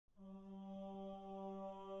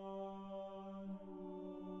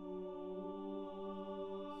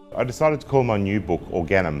I decided to call my new book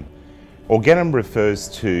Organum. Organum refers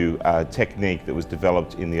to a technique that was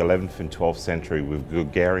developed in the 11th and 12th century with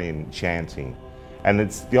Gregorian chanting. And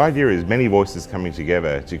the idea is many voices coming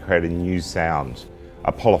together to create a new sound,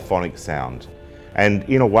 a polyphonic sound. And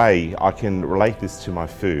in a way, I can relate this to my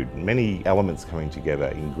food. Many elements coming together,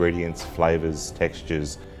 ingredients, flavors,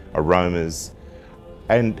 textures, aromas.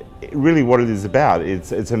 And really what it is about,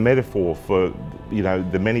 it's a metaphor for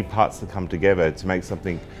the many parts that come together to make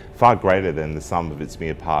something far greater than the sum of its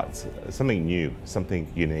mere parts. Something new,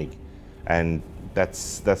 something unique. And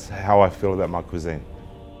that's how I feel about my cuisine.